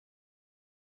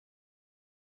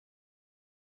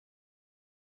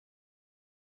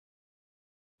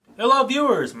Hello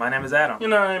viewers, my name is Adam.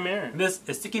 And I'm Aaron. This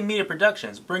is Sticky Media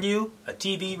Productions, bring you a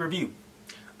TV review.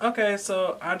 Okay,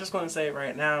 so I'm just going to say it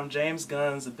right now, James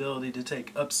Gunn's ability to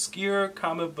take obscure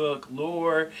comic book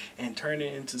lore and turn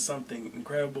it into something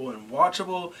incredible and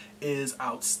watchable is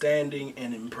outstanding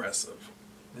and impressive.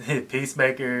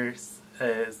 Peacemaker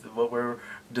is what we're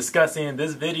discussing in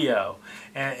this video,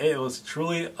 and it was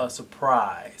truly a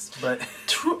surprise. But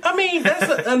I mean, that's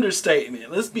an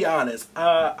understatement. Let's be honest.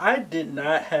 I did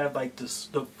not have like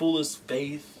the fullest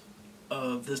faith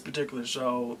of this particular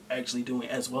show actually doing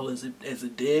as well as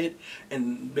it did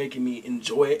and making me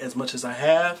enjoy it as much as I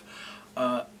have.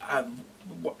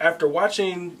 After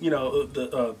watching,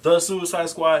 the Suicide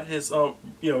Squad, his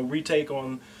retake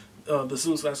on the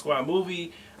Suicide Squad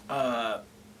movie,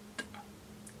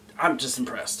 I'm just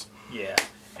impressed. Yeah,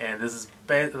 and this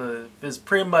is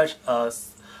pretty much a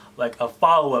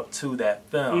follow-up to that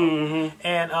film. Mm-hmm.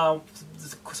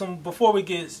 And before we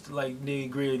get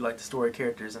nitty-gritty, the story,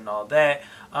 characters, and all that,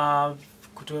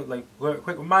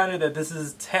 quick reminder that this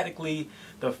is technically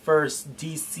the first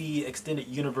DC Extended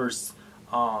Universe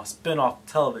spin-off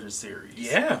television series.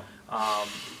 Yeah.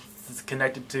 It's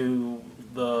connected to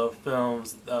the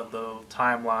films of the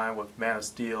timeline with Man of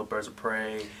Steel, Birds of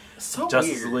Prey, so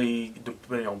Justice weird. League,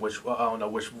 depending on which, I don't know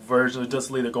which version of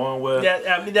Justice League they're going with.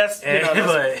 Yeah, I mean that's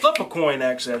flip a coin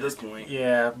actually at this point.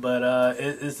 Yeah, but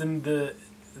it's in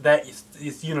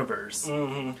its universe.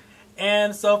 Mm-hmm.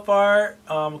 And so far,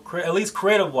 at least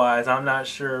creative-wise, I'm not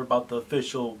sure about the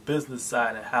official business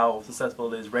side and how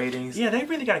successful it is ratings. Yeah, they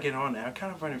really got to get on there. I'm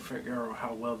kind of trying to figure out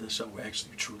how well this show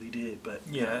actually truly did, but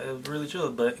yeah, it really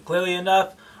should. But clearly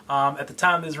enough, at the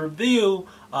time of this review,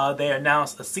 they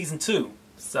announced a season 2.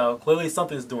 So clearly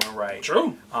something's doing right.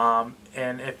 True.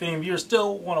 And if any of you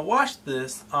still want to watch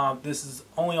this, this is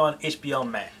only on HBO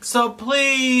Max. So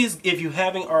please, if you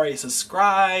haven't already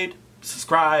subscribe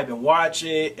and watch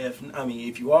it.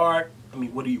 If you are,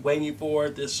 what are you waiting for?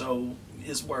 This show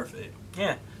is worth it.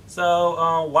 Yeah.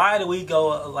 So why do we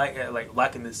go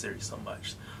liking this series so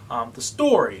much? The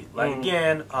story,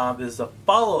 again, is a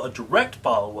direct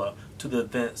follow-up to the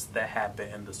events that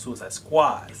happened in the Suicide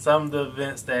Squad. Some of the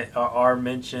events that are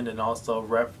mentioned and also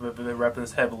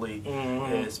referenced heavily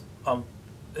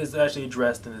is actually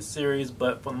addressed in the series,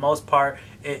 but for the most part,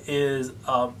 it is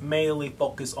mainly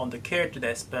focused on the character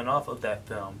that spun off of that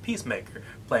film, Peacemaker,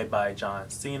 played by John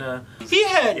Cena. He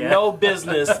had no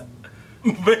business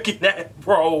making that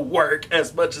role work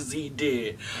as much as he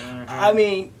did.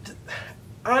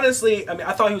 Honestly,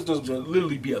 I thought he was going to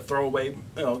literally be a throwaway,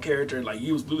 character. Like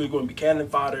he was literally going to be cannon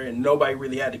fodder, and nobody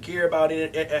really had to care about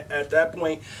it at that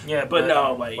point. Yeah, but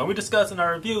no, when we discussed in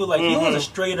our review, he was a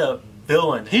straight up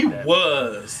villain. He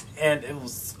was, and it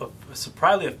was a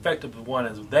surprisingly effective one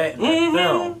as that in that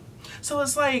film. So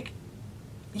it's like,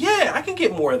 yeah, I can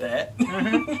get more of that.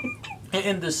 And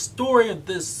in the story of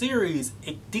this series,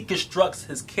 it deconstructs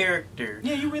his character.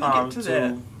 Yeah, you really get to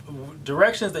that.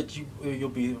 Directions that you'll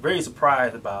be very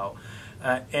surprised about,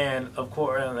 and of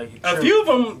course, a few of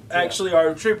them actually are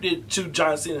attributed to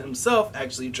John Cena himself.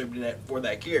 Actually attributed that for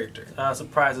that character.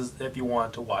 Surprises if you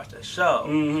want to watch that show.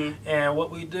 And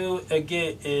what we do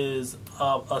again is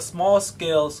a small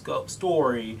scale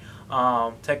story,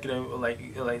 taking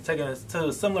it to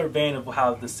a similar vein of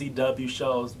how the CW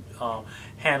shows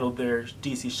handle their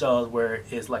DC shows, where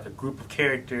it's like a group of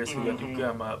characters who have to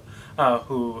come up,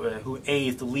 who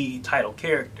aids the lead title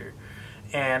character,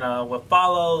 and what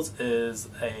follows is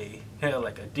a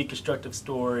deconstructive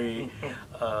story,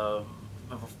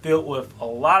 filled with a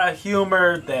lot of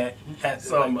humor that we're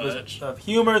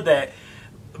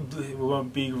going to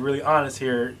be really honest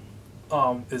here,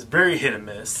 is very hit and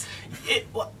miss.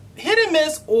 Hit and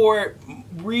miss, or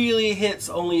really hits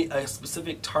only a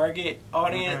specific target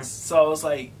audience. So it's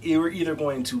like you're either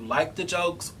going to like the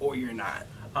jokes or you're not.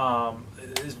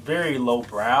 It's very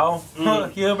lowbrow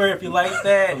humor, if you like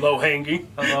that. Low hanging.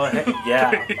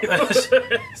 Yeah.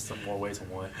 Some more ways than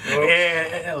one.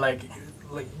 And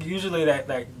usually that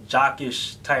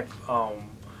jockish type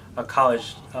a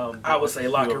college. I would say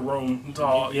locker room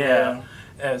talk. Yeah.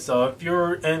 And so if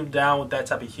you're down with that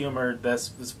type of humor,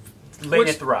 that's laying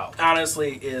it throughout.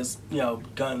 Honestly, is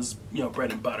Gunn's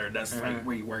bread and butter. That's like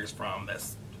where he works from.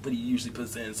 That's what he usually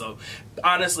puts in. So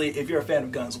honestly, if you're a fan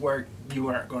of Gunn's work, you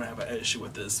aren't going to have an issue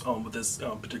with this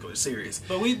particular series.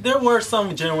 But there were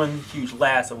some genuine huge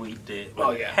laughs that we did. Oh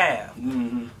yeah, have.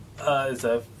 It's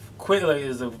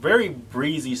a very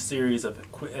breezy series of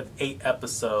 8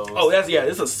 episodes. Oh,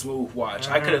 it's a smooth watch.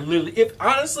 I could have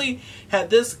literally, had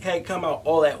this come out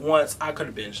all at once, I could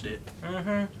have binged it.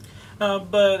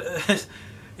 But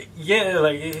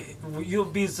yeah, you'll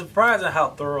be surprised at how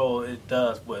thorough it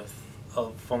does with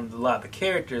from a lot of the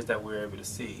characters that we're able to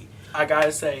see. I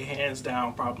gotta say, hands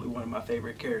down, probably one of my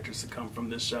favorite characters to come from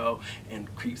this show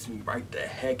and creeps me right the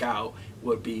heck out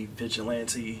would be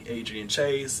Vigilante Adrian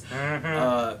Chase.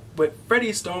 But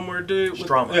Freddie Stromer, dude,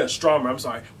 Stromer, I'm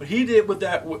sorry. What he did with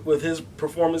that, with his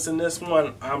performance in this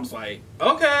one, I was like,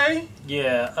 okay.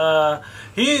 Yeah,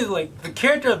 he's like, the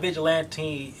character of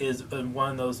Vigilante is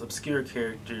one of those obscure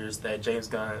characters that James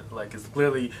Gunn, like, is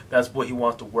clearly, that's what he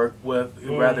wants to work with.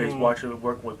 Rather he's working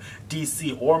with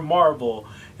DC or Marvel,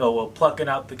 you know, plucking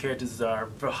out the characters that are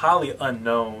highly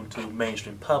unknown to the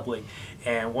mainstream public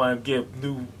and want to give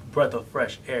new breath of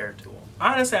fresh air to them.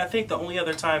 Honestly, I think the only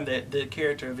other time that the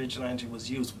character of Vigilante was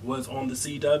used was on the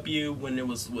CW when it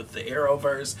was with the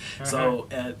Arrowverse. So,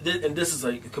 and this is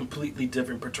a completely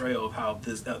different portrayal of how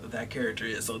this that character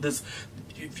is. So this,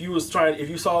 if you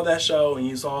saw that show and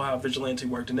you saw how Vigilante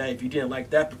worked in that, if you didn't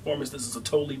like that performance, this is a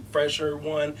totally fresher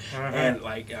one, and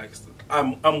like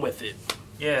I'm with it.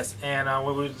 Yes, and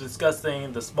when we were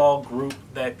discussing the small group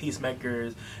that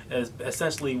Peacemaker is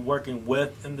essentially working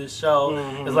with in this show,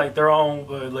 it's like their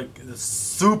own like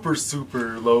super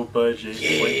low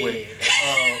budget,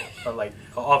 like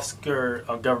obscure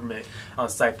government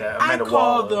site that Amanda I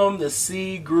call them the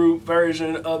C group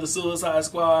version of the Suicide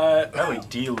Squad. Probably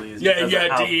D-list. You're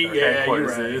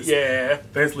right. Yeah.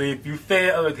 Basically, if you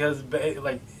fail because of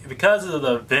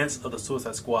the events of the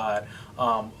Suicide Squad,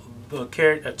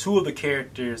 two of the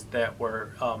characters that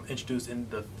were introduced in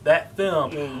that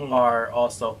film are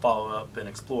also followed up and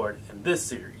explored in this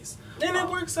series. And it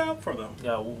works out for them.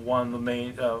 Yeah, one of the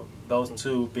main, those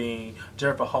two being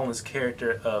Jennifer Holland's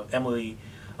character of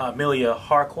Amelia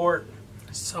Harcourt.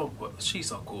 She's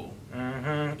so cool.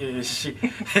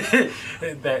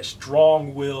 That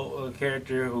strong-willed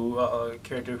character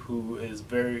who is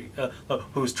very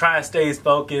who's trying to stay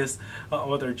focused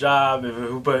with her job,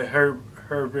 but her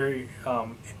very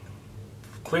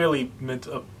clearly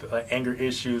anger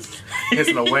issues gets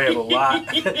in the way of a lot.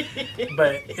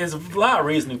 But there's a lot of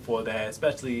reasoning for that,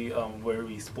 especially where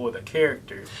we explore the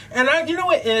character. And you know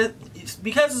what?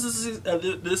 Because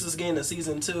this is getting to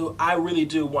season 2, I really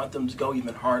do want them to go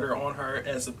even harder on her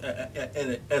as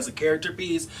a character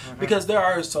piece, because there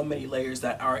are so many layers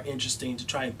that are interesting to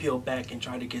try and peel back and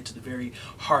try to get to the very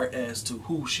heart as to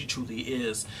who she truly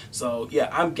is. So yeah,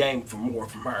 I'm game for more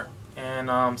from her.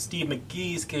 And Steve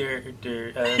McGee's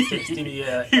character,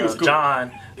 cool.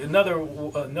 John, another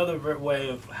way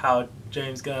of how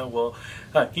James Gunn will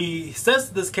he sets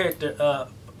this character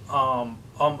up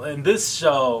in this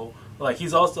show. Like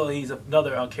he's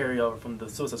another carryover from the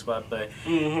Suicide Squad, but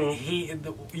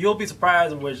you'll be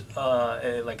surprised in which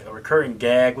like a recurring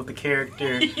gag with the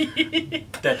character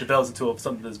that develops into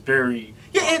something that's very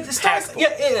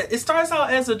it starts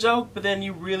out as a joke, but then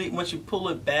you really, once you pull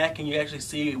it back and you actually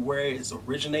see where it's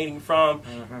originating from,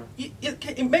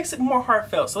 it makes it more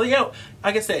heartfelt. So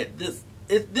like I said, this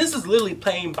is literally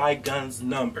playing by Gunn's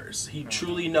numbers. He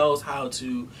truly knows how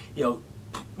to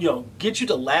get you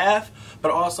to laugh,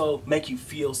 but also make you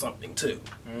feel something too.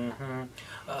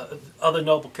 Other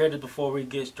notable characters before we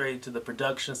get straight to the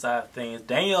production side of things.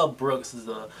 Danielle Brooks is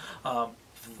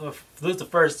this is the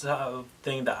first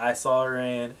thing that I saw her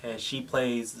in, and she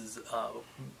plays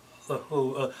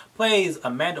plays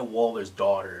Amanda Waller's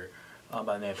daughter by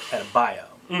the name of Adebayo.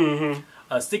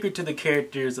 Secret to the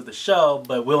characters of the show,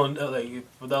 but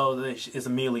for those, it's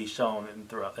immediately shown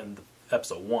in the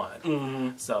episode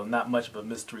 1. So not much of a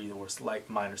mystery or slight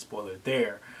minor spoiler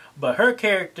there. But her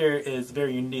character is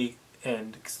very unique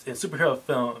in superhero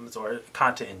films or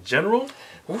content in general,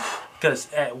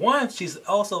 because at once she's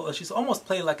almost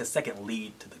played like a second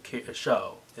lead to the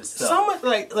show itself. So much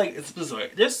it's bizarre.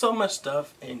 There's so much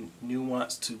stuff and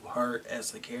nuance to her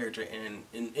as a character in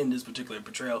this particular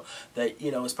portrayal that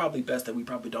it's probably best that we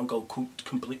probably don't go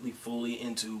completely fully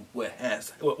into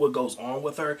what goes on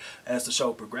with her as the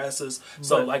show progresses.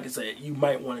 So like I said, you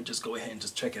might want to just go ahead and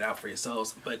just check it out for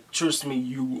yourselves. But trust me,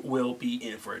 you will be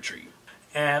in for a treat.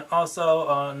 And also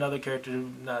another character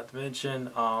not to mention,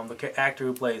 the actor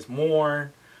who plays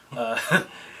Morn.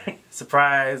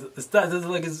 Surprise! His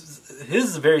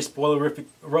is a very spoilerific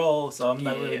role, so I'm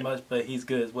not really much, but he's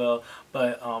good as well.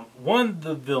 But one of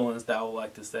the villains that I would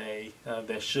like to say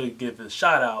that should give a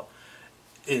shout out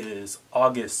is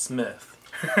August Smith,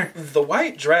 the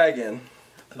White Dragon.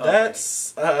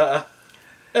 That's again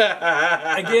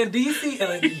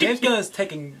DC. James Gunn is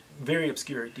taking very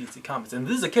obscure DC comics, and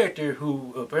this is a character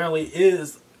who apparently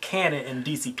is canon in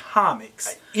DC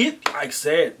Comics. Like I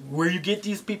said, where you get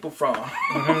these people from.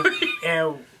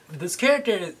 And this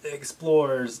character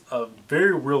explores a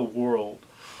very real world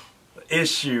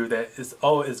issue that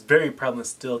is very prevalent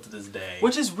still to this day.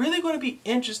 Which is really going to be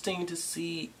interesting to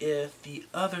see if the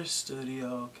other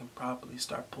studio can properly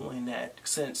start pulling that,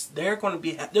 since they're going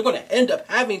to end up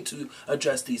having to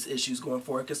address these issues going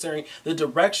forward, considering the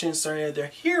direction certain of their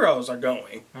heroes are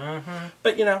going.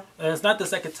 But and it's not the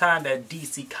second time that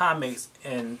DC Comics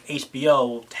and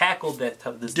HBO tackled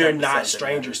they're not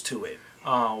strangers to it.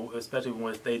 Especially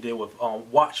what they did with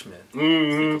Watchmen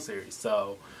sequel series.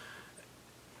 So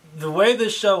the way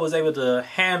this show was able to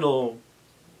handle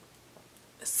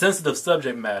sensitive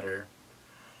subject matter,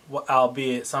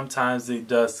 albeit sometimes it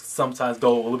does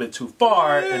go a little bit too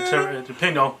far,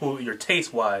 depending on who your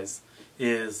taste wise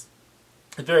is.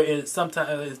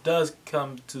 Sometimes it does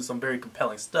come to some very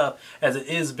compelling stuff, as it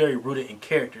is very rooted in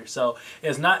character. So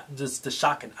it's not just the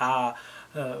shock and awe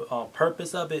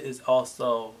purpose of it; is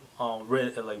also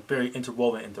very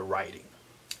interwoven into writing.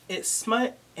 It's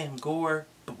smut and gore,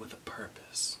 but with a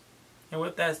purpose. And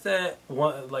with that said,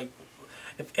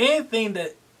 if anything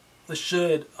that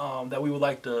we would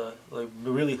like to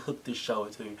really hook this show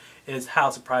to is how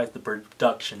surprised the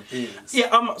production is. Yeah,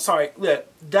 I'm sorry. Yeah,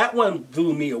 that one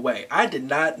blew me away. I did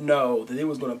not know that it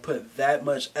was going to put that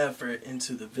much effort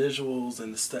into the visuals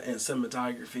and and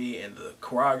cinematography and the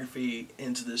choreography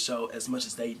into the show as much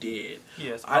as they did.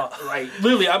 Yes,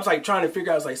 literally, I was trying to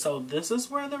figure out. I was like, so this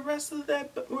is where the rest of that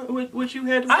what you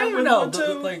had. I don't know.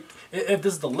 If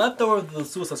this is the leftover of the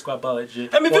Suicide Squad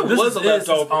budget. I mean, if it was a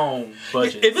leftover, its own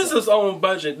budget. If it's its own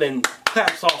budget, then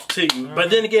claps off to you. But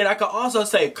then again, I could also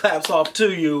say claps off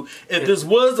to you if this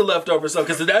was the leftover stuff,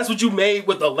 because if that's what you made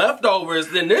with the leftovers,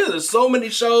 then there's so many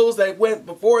shows that went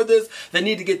before this that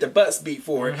need to get their butts beat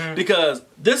for it, because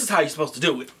this is how you're supposed to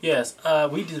do it. Yes,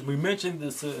 we mentioned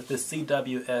this the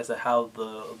CW as to how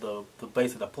the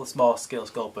base of the small scale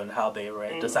scope and how they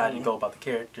decided to go about the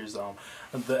characters,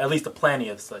 at least the planning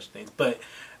of such things. But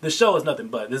the show is nothing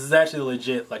but. This is actually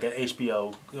legit like an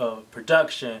HBO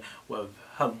production with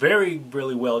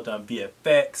really well done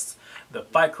VFX. The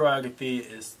fight choreography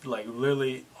is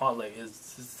literally on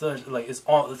it's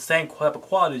on the same type of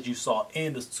quality as you saw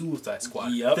in the Suicide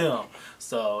Squad film.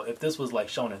 So if this was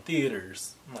shown in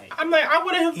theaters, I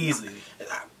would have easily.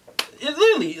 It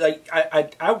literally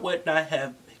I would not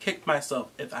have kicked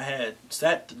myself if I had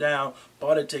sat down,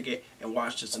 bought a ticket, and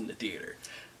watched this in the theater.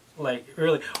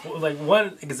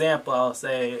 One example I'll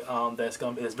say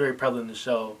is very prevalent in the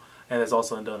show, and it's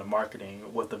also done in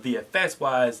marketing with the VFX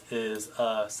wise, is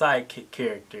a sidekick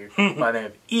character by the name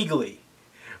of Eagly,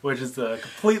 which is a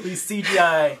completely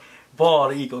CGI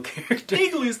bald eagle character.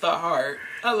 Eagly's the heart.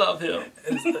 I love him.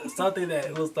 It's something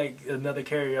that looks like another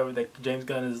carryover that James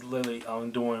Gunn is literally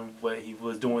doing what he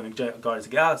was doing in Guardians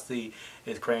of the Galaxy,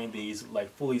 is creating these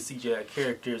fully CGI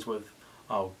characters with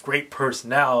great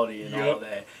personality and all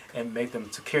that, and make them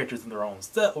to characters in their own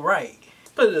stuff. Right.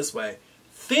 Put it this way.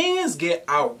 Things get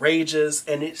outrageous,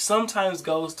 and it sometimes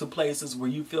goes to places where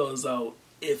you feel as though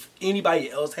if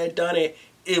anybody else had done it,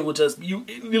 it would just you'll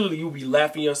be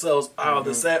laughing yourselves out of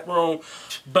the set room.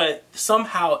 But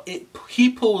somehow he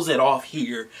pulls it off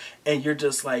here, and you're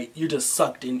just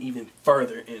sucked in even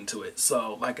further into it.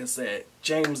 So like I said,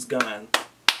 James Gunn.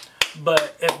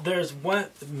 But if there's one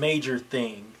major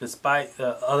thing, despite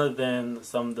other than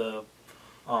some of the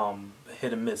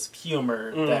hit and miss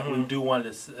humor that we do want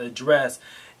to address,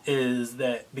 is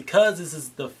that because this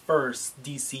is the first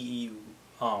DCEU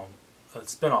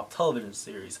spinoff television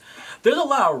series, there's a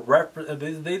lot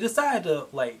of they decided to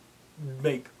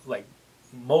make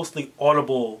mostly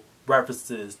audible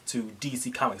references to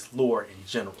DC Comics lore in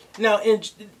general. Now,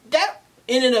 that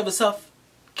in and of itself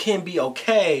can be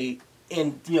okay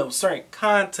in certain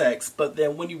contexts, but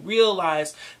then when you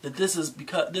realize that this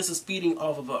is feeding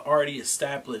off of an already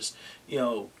established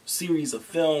series of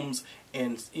films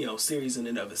and series in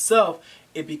and of itself,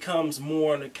 it becomes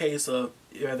more in a case of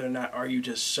whether or not are you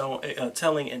just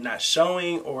telling and not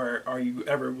showing, or are you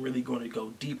ever really going to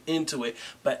go deep into it.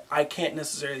 But I can't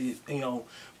necessarily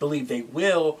believe they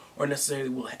will, or necessarily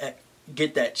will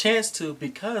get that chance to,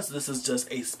 because this is just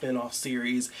a spin-off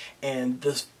series, and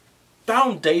this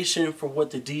foundation for what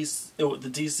the DC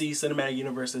Cinematic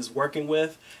Universe is working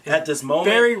with at this moment,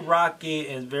 very rocky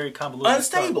and very convoluted,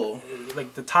 unstable.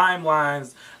 The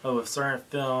timelines of certain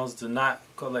films does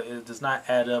not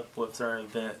add up with certain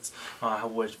events,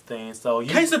 which things. So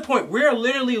case in point, we're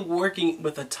literally working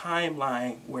with a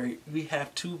timeline where we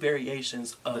have two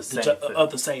variations of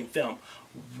the same film.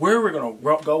 Where we're gonna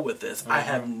go with this, I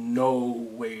have no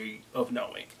way of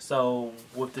knowing. So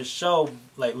with the show,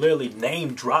 literally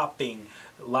name dropping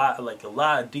a lot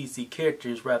of DC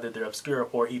characters, whether they're obscure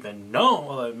or even known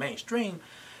or mainstream,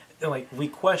 we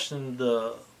question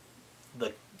the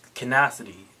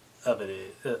tenacity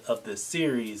of this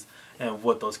series and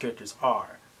what those characters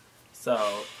are.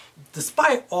 So,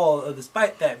 despite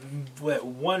that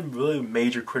one really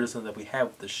major criticism that we have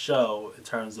with the show in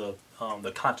terms of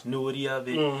the continuity of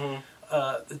it,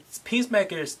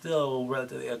 Peacemaker is still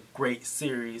relatively a great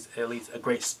series, at least a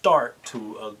great start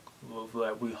to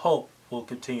what we hope will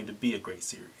continue to be a great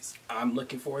series. I'm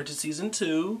looking forward to season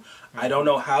 2. I don't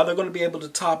know how they're going to be able to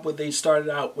top what they started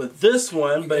out with this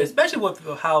one, but especially with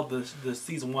how the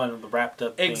season 1 wrapped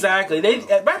up. Exactly, they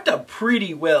wrapped up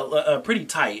pretty well, pretty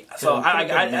tight. So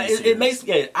it makes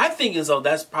I think as though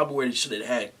that's probably where they should have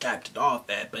had capped it off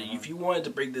at. But if you wanted to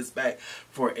bring this back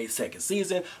for a second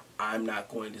season, I'm not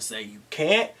going to say you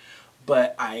can't.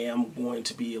 But I am going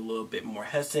to be a little bit more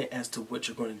hesitant as to what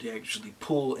you're going to actually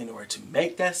pull in order to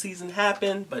make that season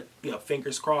happen. But,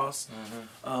 fingers crossed.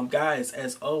 Guys,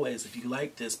 as always, if you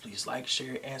like this, please like,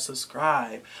 share, and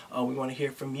subscribe. We want to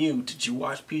hear from you. Did you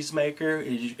watch Peacemaker?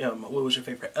 What was your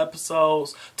favorite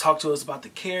episodes? Talk to us about the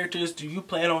characters. Do you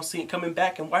plan on coming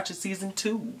back and watching season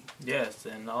 2? Yes,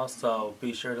 and also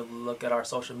be sure to look at our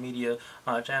social media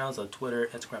channels of Twitter,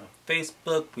 Instagram, and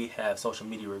Facebook. We have social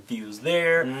media reviews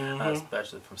there.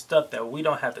 Especially from stuff that we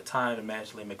don't have the time to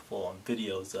actually make full-on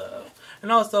videos of.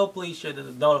 And also, please sure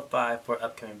to notify for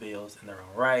upcoming videos in their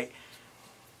own right.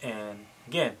 And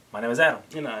again, my name is Adam.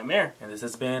 And I'm Aaron. And this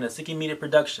has been a Seeking Media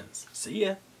Productions. See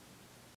ya.